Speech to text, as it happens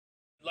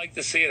like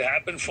to see it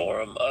happen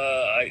for him.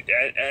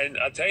 And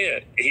I'll tell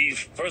you,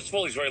 first of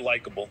all, he's very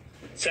likable.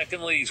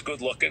 Secondly, he's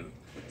good looking.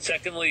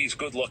 Secondly, he's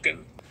good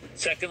looking.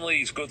 Secondly,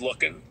 he's good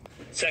looking.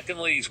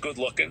 Secondly, he's good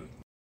looking.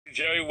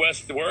 Jerry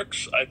West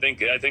works. I think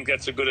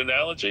that's a good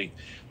analogy.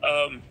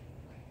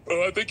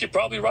 Well, I think you're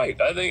probably right.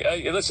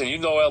 Listen, you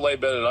know LA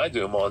better than I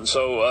do, Mon.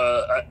 So,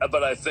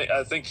 but I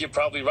think you're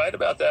probably right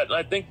about that. And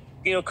I think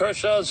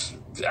Kershaw's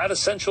out of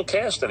central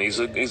cast, and he's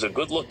a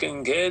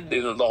good-looking kid.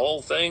 The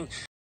whole thing.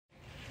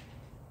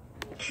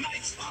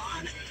 Lights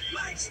on,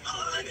 lights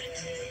on.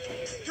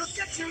 You'll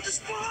get to the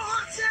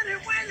sports any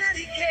way that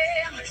he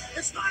can.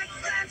 It's like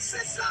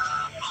Francesa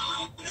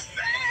on the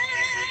fan.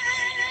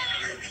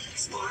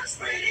 Sports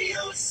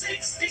Radio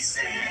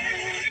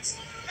 66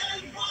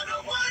 and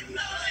 101.9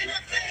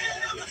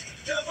 FM,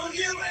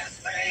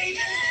 WFAN.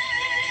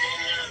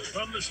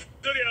 From the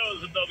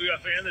studios of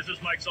WFAN, this is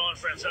Mike's on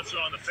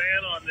Francesa on the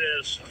fan on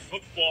this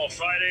Football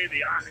Friday,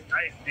 the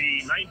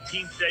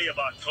 19th day of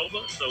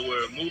October. So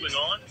we're moving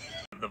on.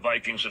 The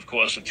Vikings, of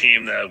course, a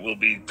team that will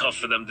be tough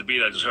for them to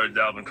beat. I just heard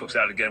Dalvin Cook's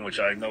out again,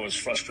 which I know is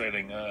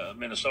frustrating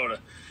Minnesota.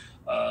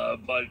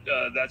 But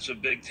that's a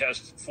big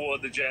test for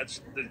the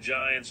Jets. The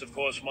Giants, of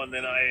course,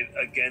 Monday night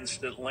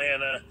against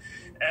Atlanta.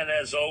 And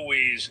as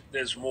always,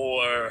 there's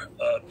more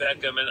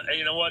Beckham. And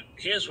you know what?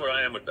 Here's where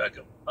I am with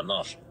Beckham.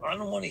 Enough. I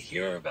don't want to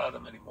hear about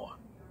him anymore.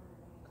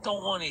 I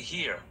don't want to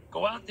hear.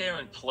 Go out there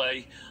and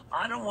play.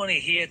 I don't want to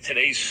hear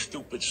today's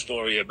stupid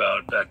story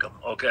about Beckham,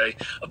 okay?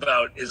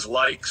 About his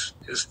likes,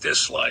 his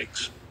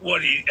dislikes,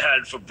 what he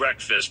had for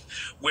breakfast,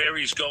 where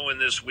he's going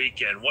this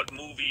weekend, what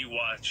movie he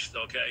watched,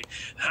 okay?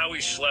 How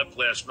he slept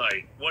last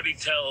night, what he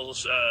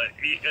tells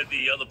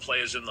the other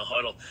players in the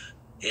huddle.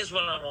 Here's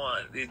what I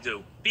want you to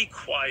do. Be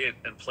quiet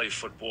and play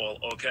football,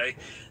 okay?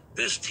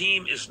 This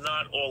team is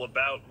not all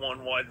about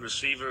one wide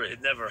receiver.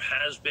 It never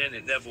has been.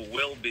 It never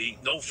will be.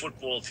 No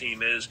football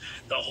team is.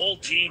 The whole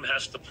team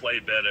has to play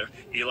better.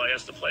 Eli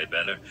has to play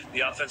better. The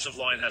offensive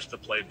line has to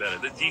play better.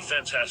 The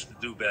defense has to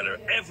do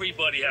better.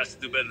 Everybody has to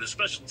do better. The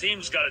special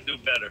teams got to do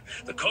better.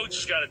 The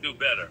coaches got to do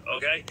better,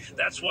 okay?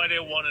 That's why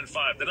they're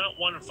 1-5. They're not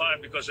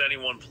 1-5 because of any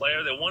one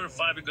player. They're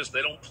 1-5 because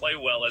they don't play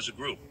well as a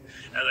group.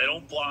 And they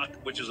don't block,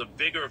 which is a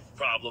bigger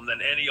problem than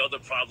any other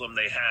problem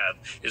they have,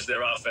 is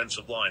their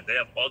offensive line. They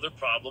have other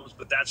problems,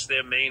 but that's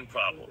their main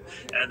problem.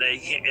 And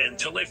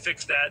until they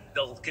fix that,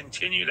 they'll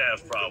continue to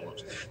have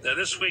problems. Now,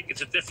 this week,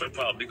 it's a different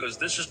problem because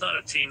this is not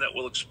a team that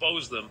will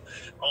expose them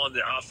on the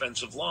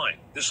offensive line.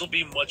 This will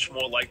be much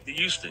more like the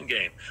Houston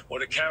game or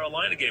the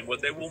Carolina game where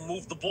they will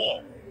move the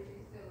ball.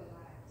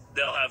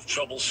 They'll have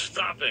trouble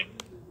stopping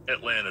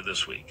Atlanta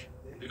this week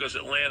because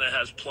Atlanta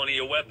has plenty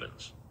of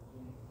weapons.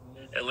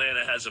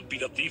 Atlanta has a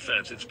beat-up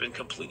defense. It's been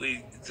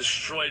completely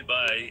destroyed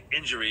by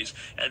injuries,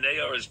 and they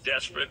are as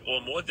desperate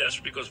or more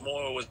desperate because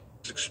more was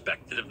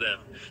expected of them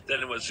than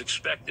it was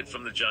expected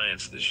from the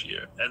Giants this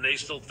year. And they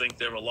still think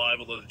they're alive,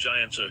 although the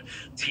Giants are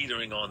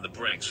teetering on the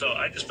brink. So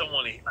I just don't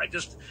want to –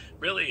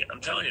 I'm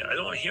telling you, I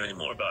don't want to hear any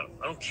more about them.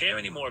 I don't care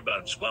any more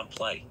about them. Just go out and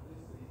play.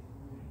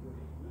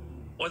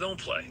 Or don't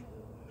play.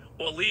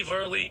 Or leave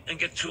early and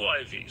get 2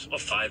 IVs or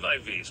 5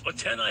 IVs or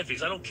 10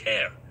 IVs. I don't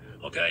care,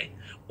 okay?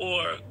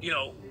 Or,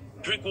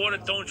 drink water,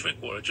 don't drink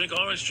water. Drink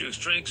orange juice,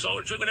 drink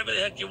soda, drink whatever the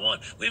heck you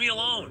want. Leave me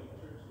alone.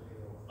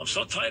 I'm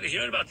so tired of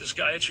hearing about this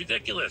guy. It's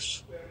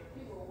ridiculous.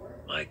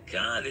 My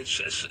God,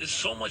 it's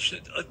so much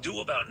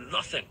ado about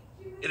nothing.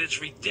 It is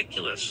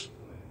ridiculous.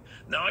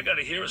 Now I got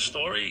to hear a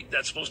story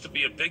that's supposed to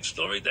be a big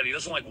story that he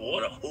doesn't like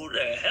water. Who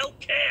the hell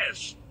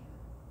cares?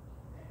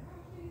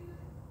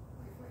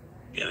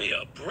 Give me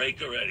a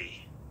break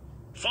already.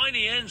 Find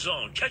the end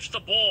zone. Catch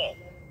the ball.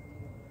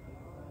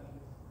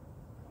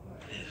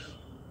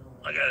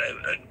 I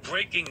got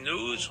breaking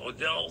news.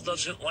 Odell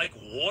doesn't like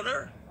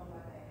water.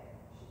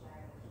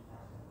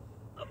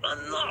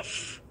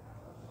 Enough.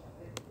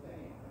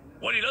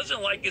 What he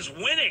doesn't like is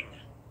winning.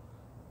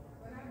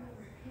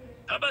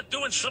 How about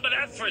doing some of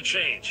that for a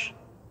change?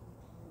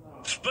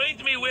 Explain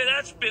to me where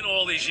that's been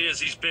all these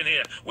years he's been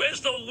here. Where's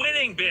the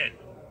winning been?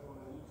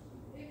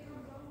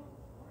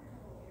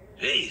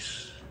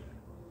 Jeez.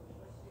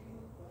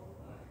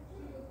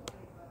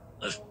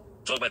 Let's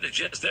talk about the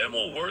Jets. They're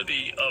more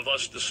worthy of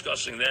us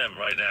discussing them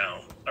right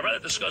now. I'd rather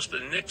discuss the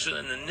Knicks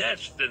and the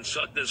Nets than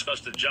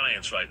discuss the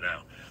Giants right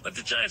now. Let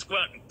the Giants go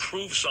out and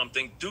prove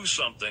something, do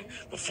something,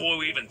 before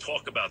we even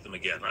talk about them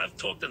again. I've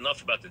talked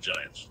enough about the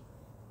Giants.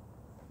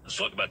 Let's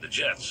talk about the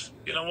Jets.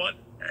 You know what?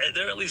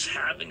 They're at least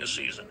having a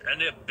season,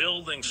 and they're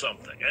building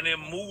something, and they're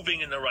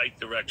moving in the right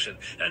direction,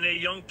 and their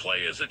young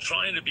players are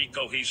trying to be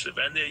cohesive,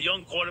 and their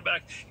young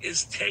quarterback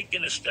is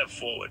taking a step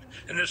forward.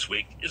 And this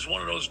week is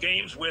one of those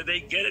games where they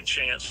get a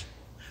chance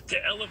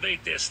to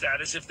elevate their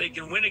status if they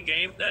can win a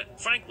game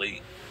that,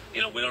 frankly, we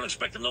don't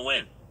expect them to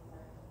win.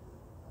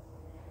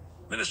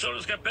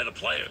 Minnesota's got better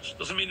players.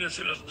 Doesn't mean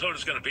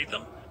Minnesota's going to beat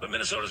them, but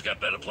Minnesota's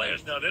got better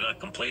players. Now, they're not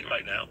complete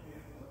right now.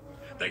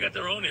 They got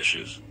their own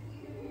issues.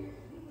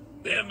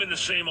 They haven't been the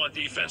same on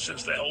defense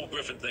since the whole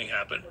Griffin thing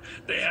happened.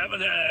 They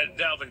haven't had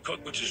Dalvin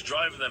Cook, which is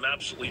driving them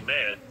absolutely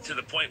mad to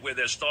the point where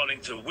they're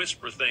starting to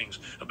whisper things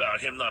about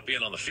him not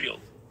being on the field.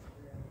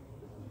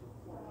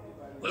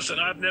 Listen,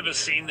 I've never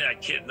seen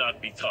that kid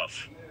not be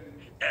tough.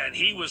 And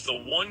he was the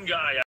one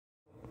guy,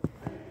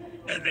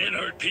 and then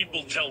heard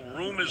people tell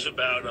rumors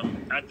about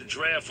him at the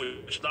draft,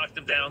 which knocked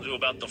him down to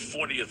about the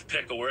 40th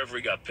pick or wherever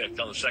he got picked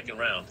on the second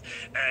round.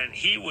 And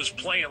he was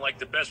playing like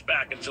the best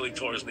back until he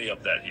tore his knee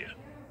up that year.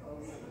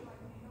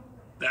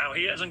 Now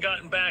he hasn't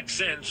gotten back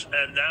since,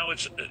 and now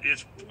it's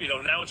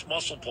now it's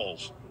muscle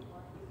pulls.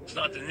 It's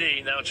not the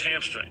knee, now it's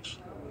hamstrings.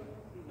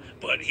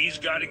 But he's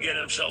got to get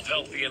himself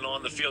healthy and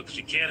on the field because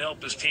he can't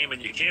help his team,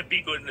 and you can't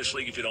be good in this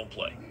league if you don't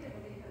play.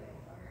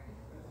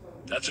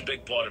 That's a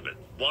big part of it.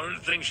 One of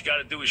the things you got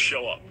to do is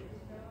show up.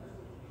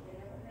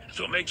 That's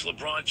what makes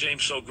LeBron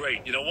James so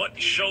great. You know what?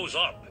 He shows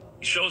up.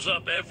 He shows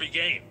up every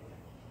game.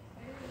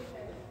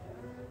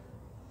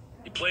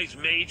 He plays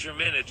major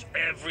minutes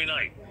every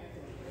night.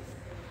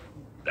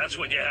 That's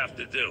what you have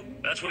to do.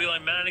 That's what Eli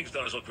Manning's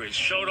done his whole career. He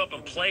showed up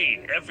and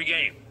played every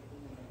game.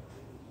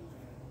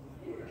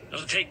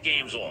 Doesn't take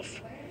games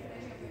off.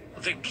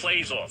 Doesn't take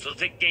plays off. Doesn't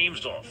take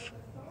games off.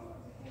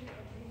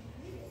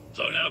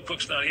 So now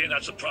Cook's not here, and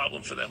that's a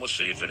problem for them. We'll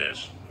see if it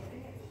is.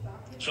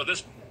 So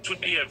this would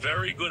be a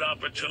very good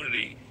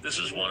opportunity. This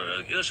is one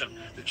of the, listen,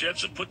 the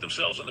Jets have put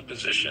themselves in a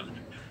position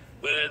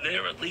where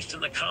they're at least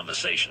in the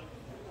conversation,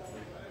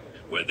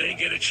 where they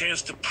get a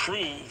chance to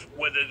prove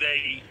whether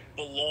they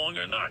belong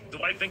or not.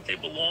 Do I think they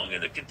belong in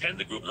the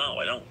contender group? No,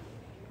 I don't.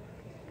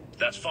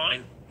 That's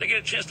fine. They get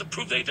a chance to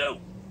prove they do.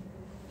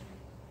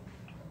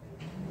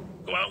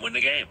 Go out and win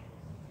the game.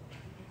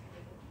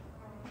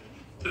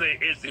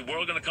 Is the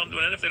world going to come to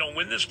an end if they don't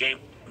win this game?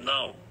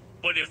 No.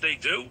 But if they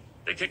do,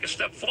 they take a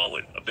step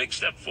forward, a big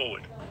step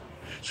forward.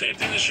 Same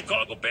thing the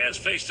Chicago Bears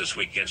face this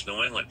week against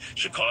New England.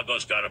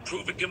 Chicago's got to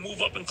prove it can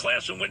move up in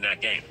class and win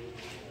that game.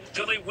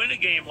 Until they win a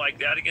game like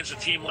that against a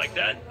team like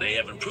that, they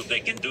haven't proved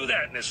they can do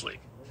that in this league.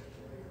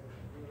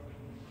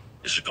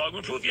 Is Chicago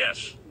improved?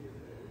 Yes.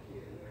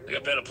 They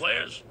got better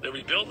players. They're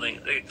rebuilding.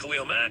 They got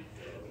Khalil Mack.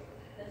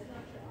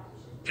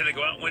 Can they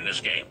go out and win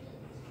this game?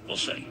 We'll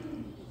see.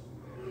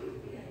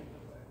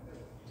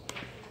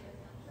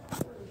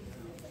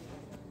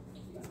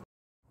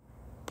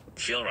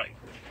 Feel right.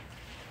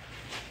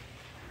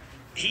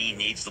 He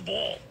needs the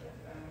ball.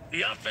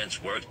 The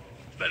offense works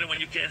better when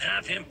you can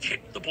have him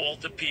kick the ball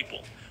to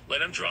people.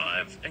 Let him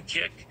drive and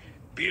kick.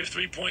 Be a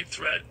three-point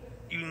threat.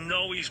 You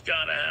know he's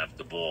got to have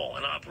the ball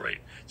and operate.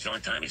 It's the only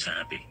time he's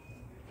happy.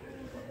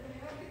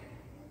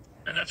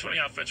 And that's when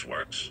the offense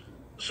works.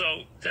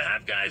 So to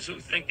have guys who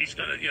think he's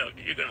going to,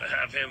 you're going to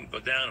have him go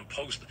down and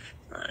post,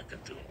 not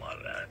going to do a lot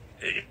of that.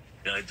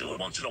 I do it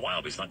once in a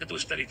while, but he's not going to do a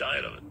steady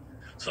diet of it.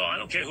 So I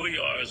don't care who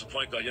you are as a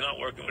point guard. You're not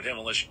working with him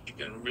unless you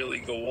can really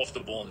go off the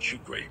ball and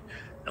shoot great.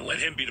 And let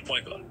him be the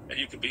point guard. And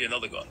you can be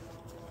another guard.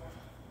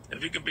 And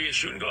if you can be a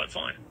shooting guard,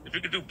 fine. If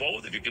you can do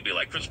both, if you can be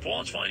like Chris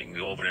Paul, it's fine. You can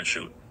go over there and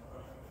shoot.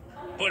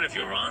 But if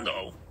you're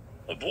Rondo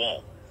or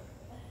Ball,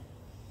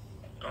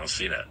 I don't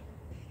see that.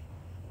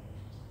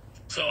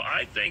 So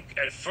I think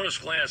at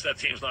first glance that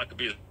team's not going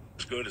to be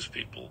as good as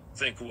people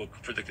think who are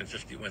predicting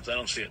 50 wins. I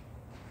don't see it.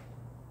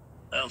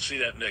 I don't see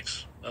that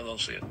mix. I don't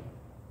see it.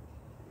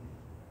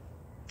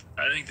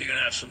 I think they're going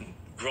to have some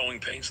growing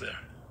pains there.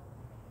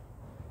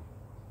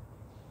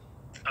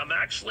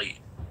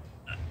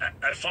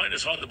 I find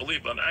this hard to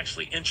believe, but I'm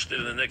actually interested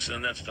in the Knicks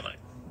and the Nets tonight.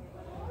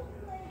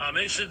 I'm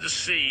interested to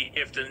see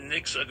if the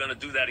Knicks are going to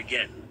do that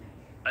again.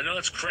 I know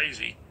that's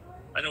crazy.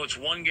 I know it's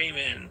one game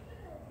in,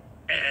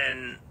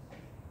 and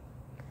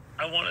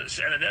I want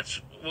to, and the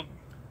Nets,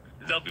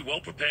 they'll be well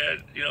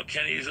prepared.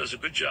 Kenny does a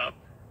good job.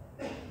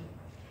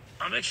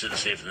 I'm interested to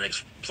see if the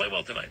Knicks play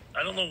well tonight.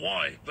 I don't know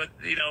why, but,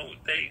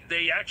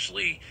 they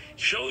actually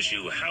shows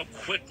you how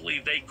quickly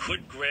they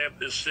could grab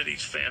this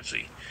city's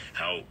fancy,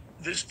 how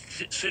this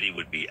city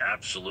would be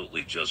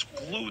absolutely just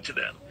glued to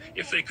them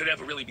if they could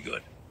ever really be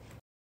good.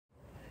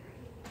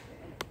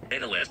 Hey,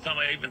 the last time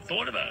I even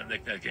thought about a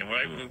Knicks game, where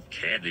I even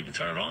cared to even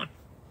turn it on.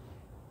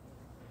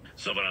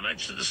 So, but I'm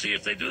interested to see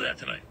if they do that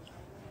tonight.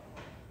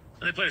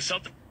 And they play the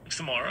Celtics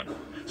tomorrow.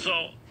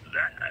 So,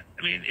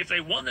 if they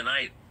won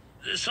tonight,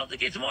 the Celtics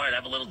game tomorrow would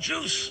have a little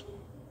juice.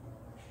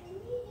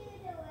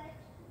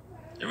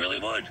 It really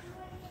would.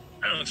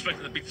 I don't expect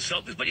them to beat the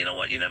Celtics, but you know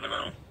what? You never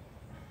know.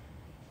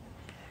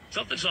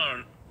 Celtics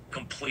aren't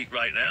complete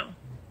right now.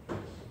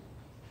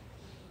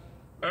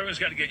 Irving's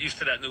got to get used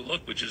to that new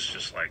look, which is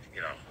just like,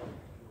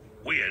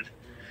 weird.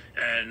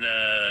 And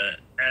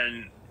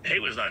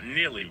Hayward's not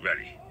nearly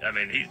ready. I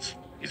mean,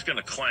 he's going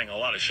to clang a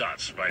lot of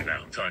shots right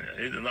now. I'm telling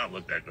you, he did not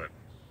look that good.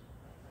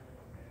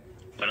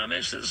 But I'm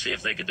interested to see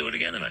if they could do it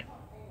again tonight.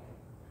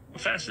 I'm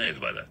fascinated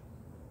by that.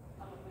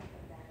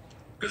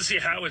 Good to see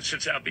Howard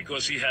sits out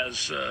because he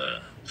has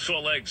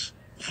sore legs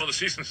before the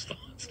season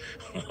starts.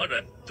 What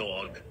a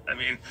dog. I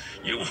mean,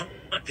 you want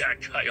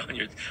that guy on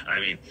your...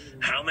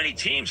 how many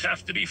teams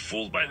have to be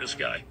fooled by this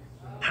guy?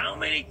 How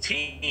many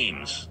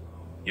teams...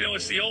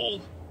 it's the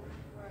old,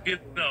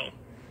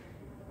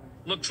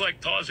 looks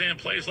like Tarzan,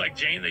 plays like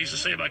Jane, they used to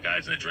say about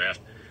guys in the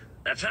draft.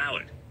 That's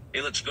Howard.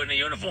 He looks good in a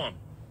uniform.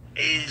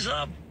 He's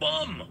a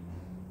bum.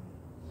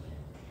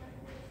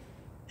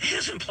 He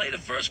doesn't play the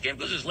first game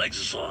because his legs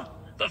are sore.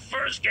 The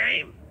first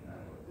game.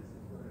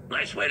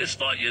 Nice way to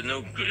start your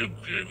new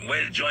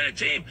way to join a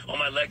team. Oh,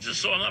 my legs are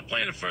sore. I'm not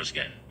playing the first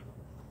game.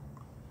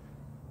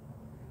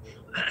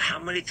 How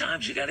many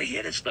times you got to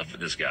hear this stuff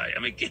with this guy? I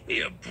mean, give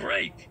me a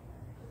break.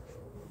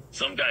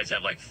 Some guys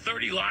have like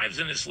 30 lives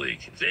in this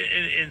league,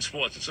 in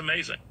sports. It's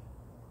amazing.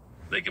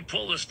 They can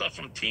pull this stuff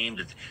from team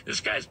to this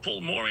guy's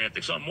pulled more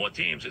antics on more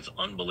teams. It's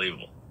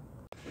unbelievable.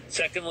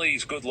 Secondly,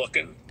 he's good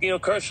looking. You know,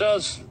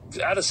 Kershaw's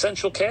out of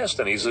central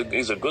casting. He's a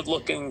good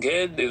looking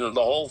kid. You know,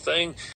 the whole thing.